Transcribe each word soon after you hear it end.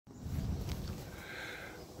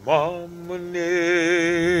Mama Nebthet,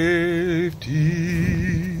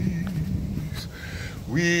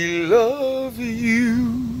 we love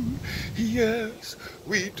you, yes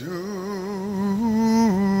we do.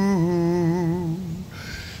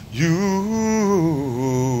 You,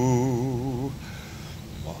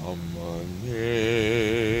 Mama Nebthet,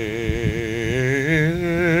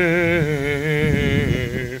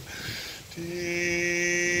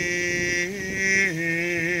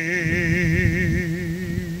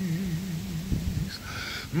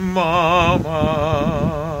 Mama,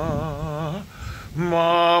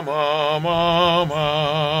 Mama,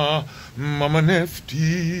 Mama, Mama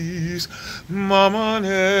Nebthet, Mama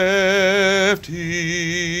Nebthet,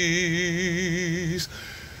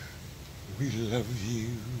 we love you.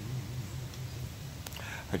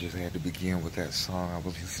 I just had to begin with that song. I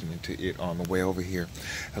was listening to it on the way over here.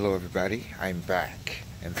 Hello, everybody. I'm back,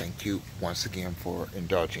 and thank you once again for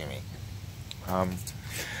indulging me.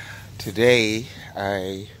 Today,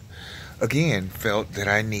 I again felt that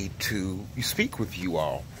I need to speak with you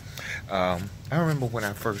all. I remember when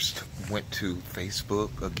I first went to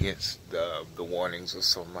Facebook against the warnings of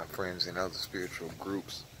some of my friends in other spiritual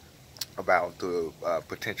groups about the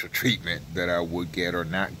potential treatment that I would get or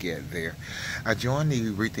not get there. I joined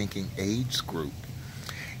the Rethinking AIDS group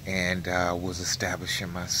and was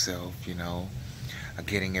establishing myself,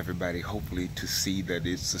 getting everybody hopefully to see that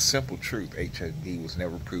it's a simple truth. HIV was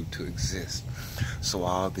never proved to exist. So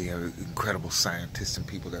all the incredible scientists and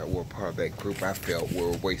people that were part of that group, I felt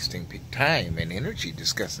were wasting time and energy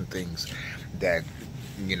discussing things that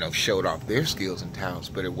showed off their skills and talents,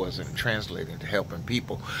 but it wasn't translating to helping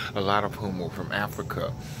people, a lot of whom were from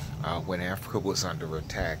Africa, when Africa was under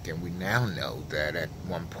attack. And we now know that at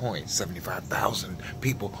one point 75,000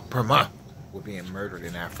 people per month were being murdered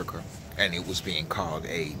in Africa, and it was being called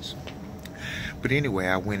AIDS. But anyway,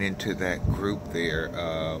 I went into that group there,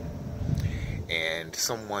 and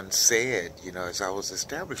someone said, as I was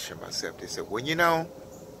establishing myself, they said, well,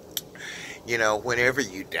 whenever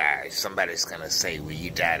you die, somebody's going to say, well, he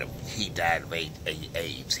died of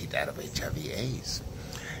AIDS, he died of HIV/AIDS.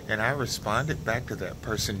 And I responded back to that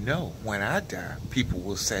person, no, when I die, people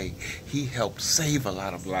will say he helped save a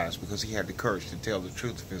lot of lives because he had the courage to tell the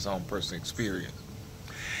truth of his own personal experience.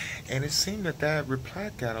 And it seemed that reply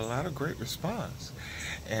got a lot of great response.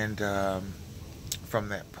 And from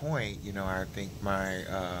that point, I think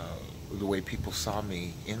the way people saw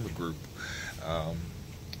me in the group,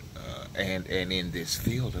 and in this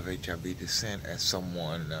field of HIV descent as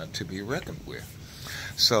someone to be reckoned with.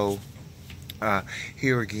 So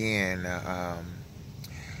here again,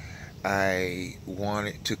 I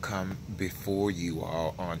wanted to come before you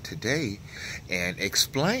all on today and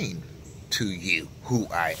explain to you who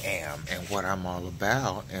I am and what I'm all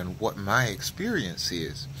about and what my experience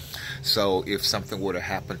is. So if something were to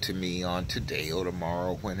happen to me on today or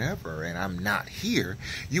tomorrow, whenever, and I'm not here,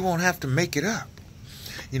 you won't have to make it up.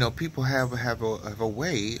 People have a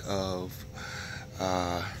way of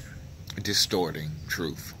distorting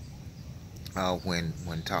truth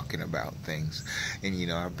when talking about things.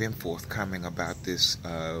 And I've been forthcoming about this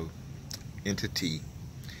entity,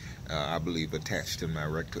 I believe, attached in my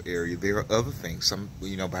rectal area. There are other things. Some,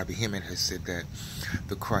 Bobby Hemming has said that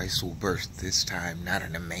the Christ will birth this time not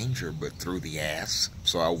in a manger but through the ass.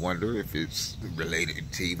 So I wonder if it's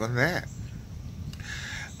related to even that.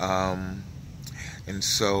 And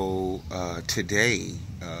so today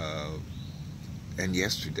and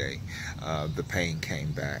yesterday, the pain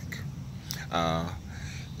came back.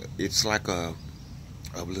 It's like a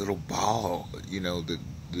little ball.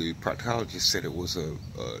 The proctologist said it was a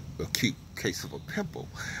acute case of a pimple,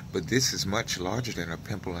 but this is much larger than a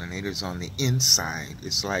pimple, and it is on the inside.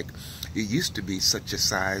 It's like it used to be such a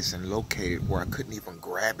size and located where I couldn't even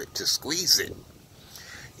grab it to squeeze it.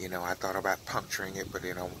 I thought about puncturing it, but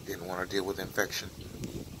I didn't want to deal with infection.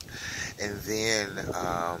 And then,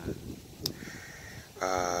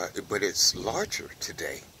 but it's larger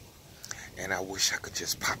today. And I wish I could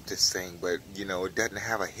just pop this thing, but, it doesn't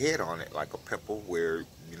have a head on it like a pimple where,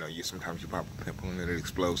 sometimes you pop a pimple and it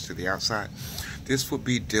explodes to the outside. This would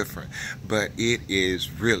be different, but it is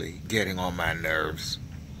really getting on my nerves.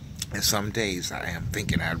 And some days I am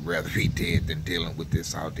thinking I'd rather be dead than dealing with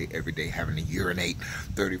this all day, every day, having to urinate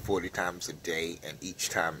 30, 40 times a day, and each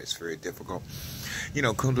time it's very difficult.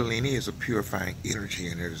 Kundalini is a purifying energy,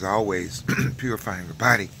 and it is always purifying the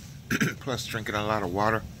body, plus drinking a lot of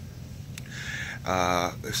water.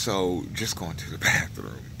 So just going to the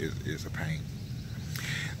bathroom is a pain.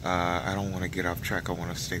 I don't want to get off track. I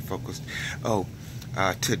want to stay focused.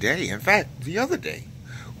 Today, in fact, the other day,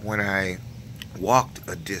 when I walked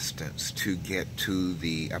a distance to get to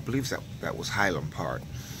I believe that was Highland Park,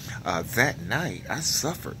 that night I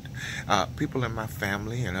suffered. People in my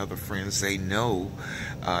family and other friends, they know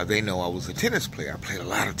I was a tennis player. I played a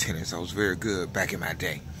lot of tennis. I was very good back in my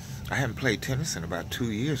day. I haven't played tennis in about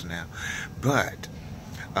 2 years now, but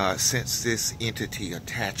since this entity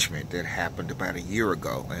attachment that happened about a year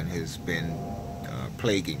ago and has been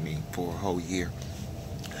plaguing me for a whole year,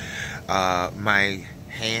 my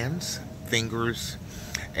hands, fingers,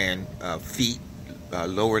 and feet,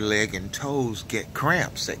 lower leg and toes get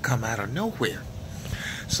cramps that come out of nowhere.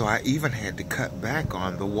 So I even had to cut back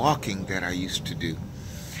on the walking that I used to do.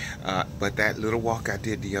 But that little walk I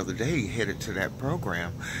did the other day, headed to that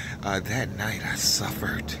program, that night I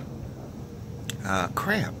suffered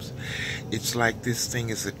cramps. It's like this thing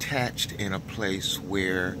is attached in a place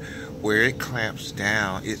where it clamps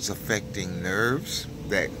down, it's affecting nerves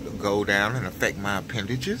that go down and affect my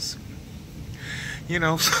appendages.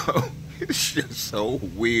 So it's just so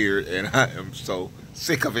weird, and I am so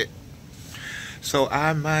sick of it. So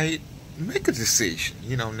I might make a decision,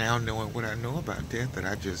 now knowing what I know about death, that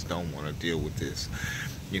I just don't want to deal with this.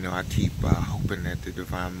 I keep hoping that the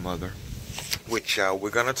Divine Mother, which we're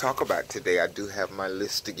going to talk about today, I do have my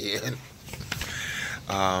list again,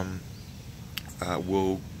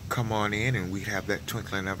 will come on in, and we'd have that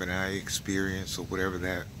twinkling of an eye experience, or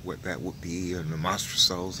what that would be, and the monstrous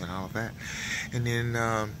souls and all of that. And then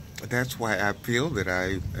that's why I feel that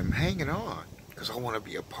I am hanging on, because I want to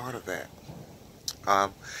be a part of that.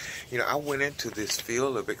 I went into this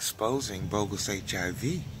field of exposing bogus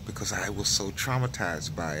HIV because I was so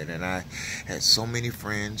traumatized by it, and I had so many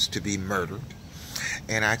friends to be murdered,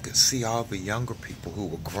 and I could see all the younger people who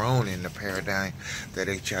were grown in the paradigm that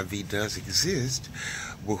HIV does exist,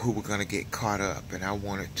 who were going to get caught up, and I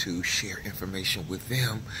wanted to share information with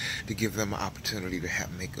them to give them an opportunity to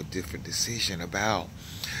make a different decision about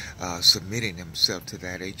submitting themselves to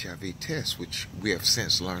that HIV test, which we have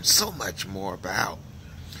since learned so much more about.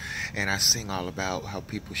 And I sing all about how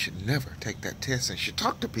people should never take that test and should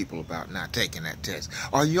talk to people about not taking that test.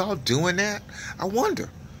 Are y'all doing that? I wonder.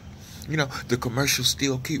 The commercials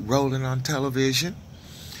still keep rolling on television,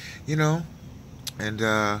 and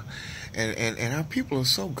our people are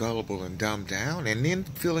so gullible and dumbed down, and then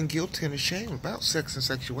feeling guilty and ashamed about sex and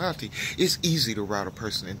sexuality. It's easy to route a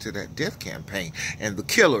person into that death campaign, and the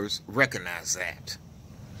killers recognize that.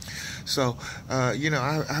 So,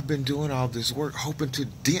 I've been doing all this work hoping to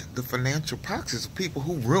dent the financial pockets of people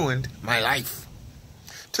who ruined my life,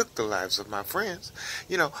 took the lives of my friends,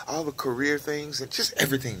 all the career things and just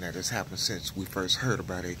everything that has happened since we first heard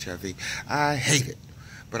about HIV. I hate it,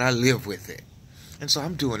 but I live with it. And so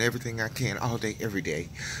I'm doing everything I can all day, every day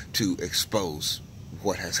to expose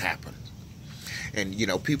what has happened. And,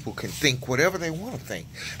 people can think whatever they want to think.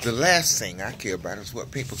 The last thing I care about is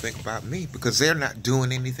what people think about me, because they're not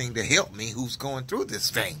doing anything to help me who's going through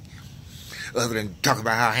this thing, other than talking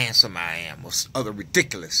about how handsome I am or other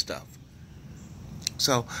ridiculous stuff.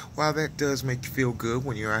 So while that does make you feel good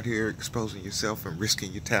when you're out here exposing yourself and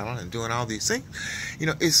risking your talent and doing all these things,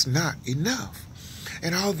 it's not enough.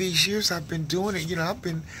 And all these years I've been doing it, I've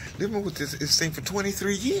been living with this thing for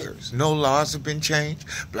 23 years. No laws have been changed.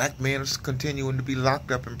 Black men are continuing to be locked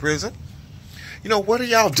up in prison. What are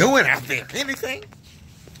y'all doing out there? Anything?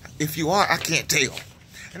 If you are, I can't tell.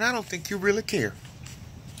 And I don't think you really care.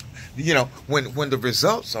 When the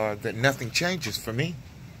results are that nothing changes for me.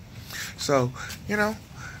 So,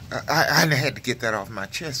 I had to get that off my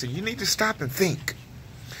chest. And you need to stop and think.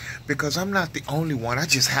 Because I'm not the only one. I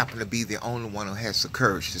just happen to be the only one who has the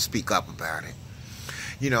courage to speak up about it.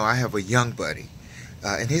 I have a young buddy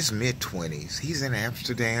in his mid-20s. He's in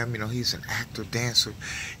Amsterdam. He's an actor, dancer.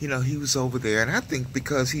 He was over there. And I think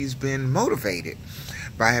because he's been motivated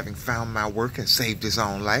by having found my work and saved his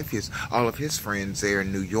own life. All of his friends there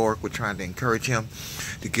in New York were trying to encourage him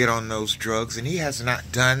to get on those drugs, and he has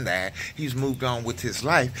not done that. He's moved on with his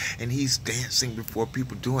life, and he's dancing before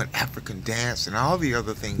people, doing African dance and all the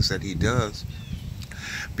other things that he does,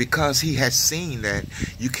 because he has seen that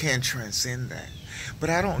you can transcend that.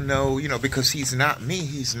 But I don't know, because he's not me,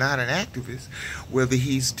 he's not an activist, whether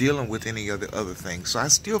he's dealing with any other things. So I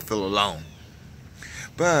still feel alone.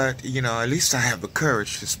 But, at least I have the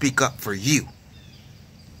courage to speak up for you.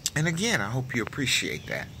 And again, I hope you appreciate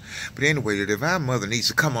that. But anyway, the Divine Mother needs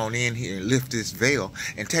to come on in here and lift this veil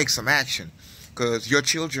and take some action, because your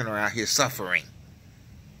children are out here suffering.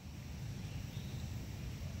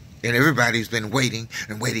 And everybody's been waiting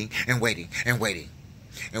and waiting and waiting and waiting.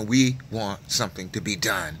 And we want something to be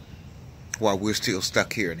done while we're still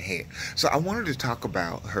stuck here in the head. So I wanted to talk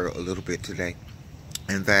about her a little bit today.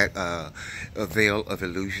 And that a veil of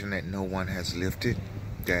illusion that no one has lifted,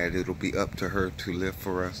 that it'll be up to her to lift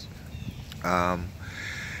for us.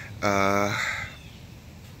 Uh,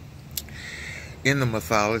 in the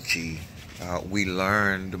mythology, we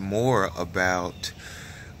learned more about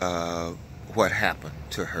what happened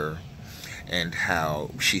to her and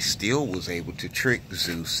how she still was able to trick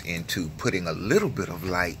Zeus into putting a little bit of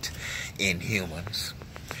light in humans.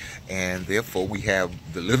 And therefore we have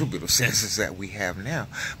the little bit of senses that we have now.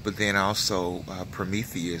 But then also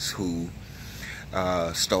Prometheus, who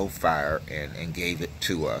stole fire and gave it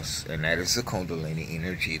to us. And that is the Kundalini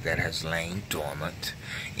energy that has lain dormant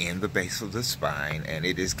in the base of the spine, and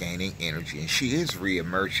it is gaining energy. And she is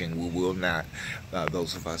re-emerging. We will not,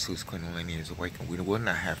 those of us whose Kundalini is awakened, we will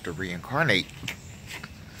not have to reincarnate.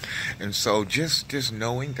 And so just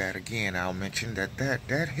knowing that, again, I'll mention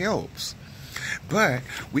that helps. But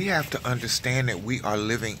we have to understand that we are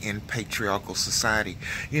living in patriarchal society.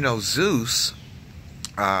 You know, Zeus,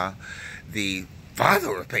 the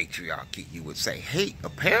father of patriarchy, you would say,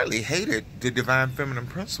 apparently hated the divine feminine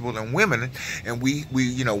principle and women. And we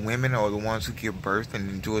you know, women are the ones who give birth and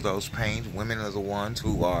endure those pains. Women are the ones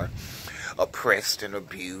who are oppressed and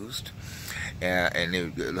abused. And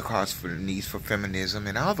the cause for needs for feminism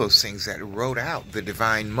and all those things that wrote out the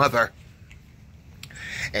divine mother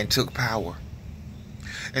and took power.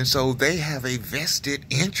 And so they have a vested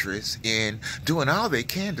interest in doing all they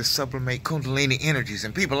can to sublimate Kundalini energies.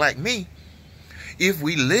 And people like me, if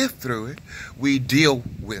we live through it, we deal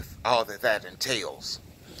with all that entails,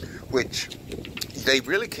 which they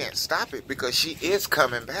really can't stop it because she is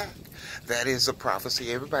coming back. That is a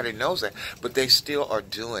prophecy. Everybody knows that. But they still are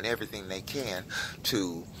doing everything they can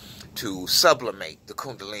to sublimate the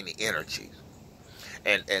Kundalini energies.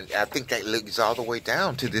 And I think that leads all the way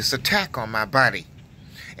down to this attack on my body.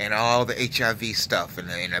 And all the HIV stuff and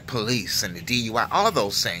the police and the DUI, all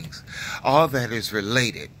those things, all that is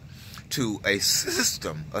related to a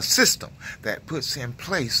system that puts in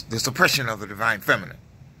place the suppression of the divine feminine.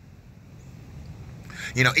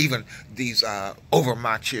 You know, even these over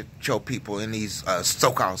macho people in these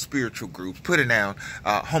so-called spiritual groups putting down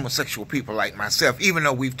homosexual people like myself, even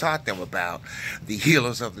though we've taught them about the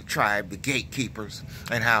healers of the tribe, the gatekeepers,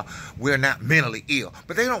 and how we're not mentally ill.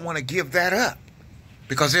 But they don't want to give that up,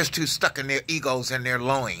 because they're too stuck in their egos and their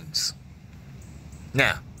loins.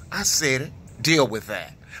 Now, I said it. Deal with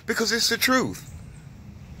that. Because it's the truth.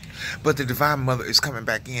 But the Divine Mother is coming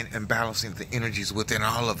back in and balancing the energies within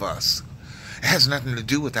all of us. It has nothing to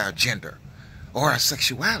do with our gender or our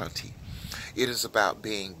sexuality. It is about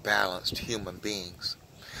being balanced human beings.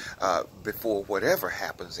 Before whatever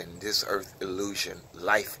happens in this earth illusion,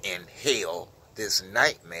 life in hell, this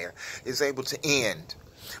nightmare, is able to end.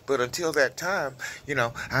 But until that time, you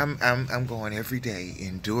know, I'm going every day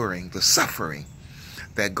enduring the suffering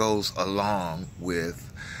that goes along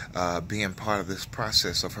with being part of this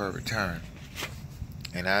process of her return.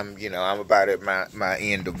 And I'm about at my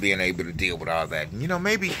end of being able to deal with all that. And,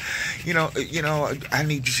 maybe, I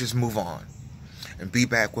need to just move on and be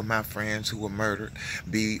back with my friends who were murdered,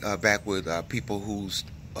 be back with people whose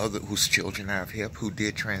children I've helped who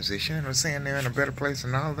did transition and are saying they're in a better place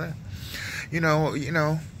and all that.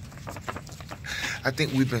 I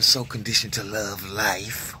think we've been so conditioned to love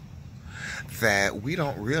life that we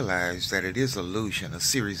don't realize that it is illusion, a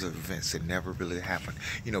series of events that never really happened.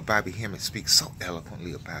 Bobby Hemmett speaks so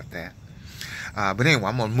eloquently about that. But anyway,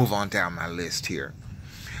 I'm going to move on down my list here.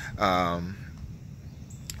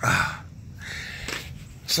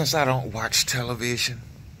 Since I don't watch television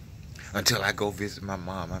until I go visit my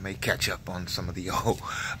mom, I may catch up on some of the old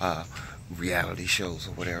reality shows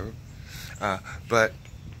or whatever. But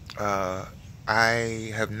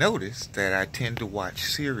I have noticed that I tend to watch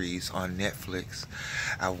series on Netflix.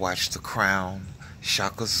 I watched The Crown,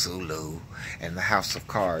 Shaka Zulu, and The House of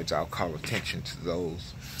Cards. I'll call attention to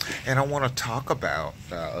those. And I want to talk about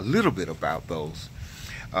a little bit about those.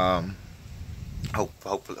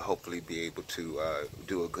 Hopefully be able to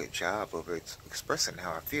do a good job of expressing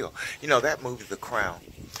how I feel. That movie, The Crown,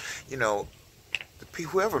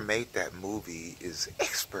 whoever made that movie is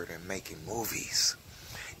expert in making movies.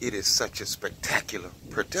 It is such a spectacular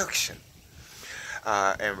production.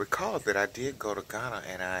 And recall that I did go to Ghana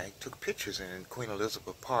and I took pictures in Queen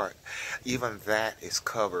Elizabeth Park. Even that is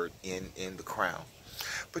covered in The Crown.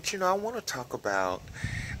 But, I want to talk about,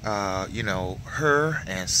 her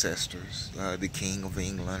ancestors, the King of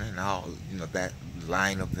England and all, that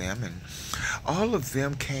line of them. And all of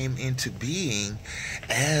them came into being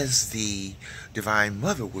as the Divine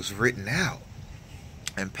Mother was written out.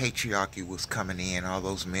 And patriarchy was coming in, all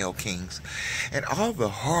those male kings. And all the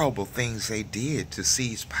horrible things they did to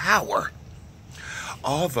seize power.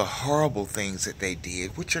 All the horrible things that they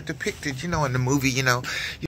did, which are depicted, in the movie,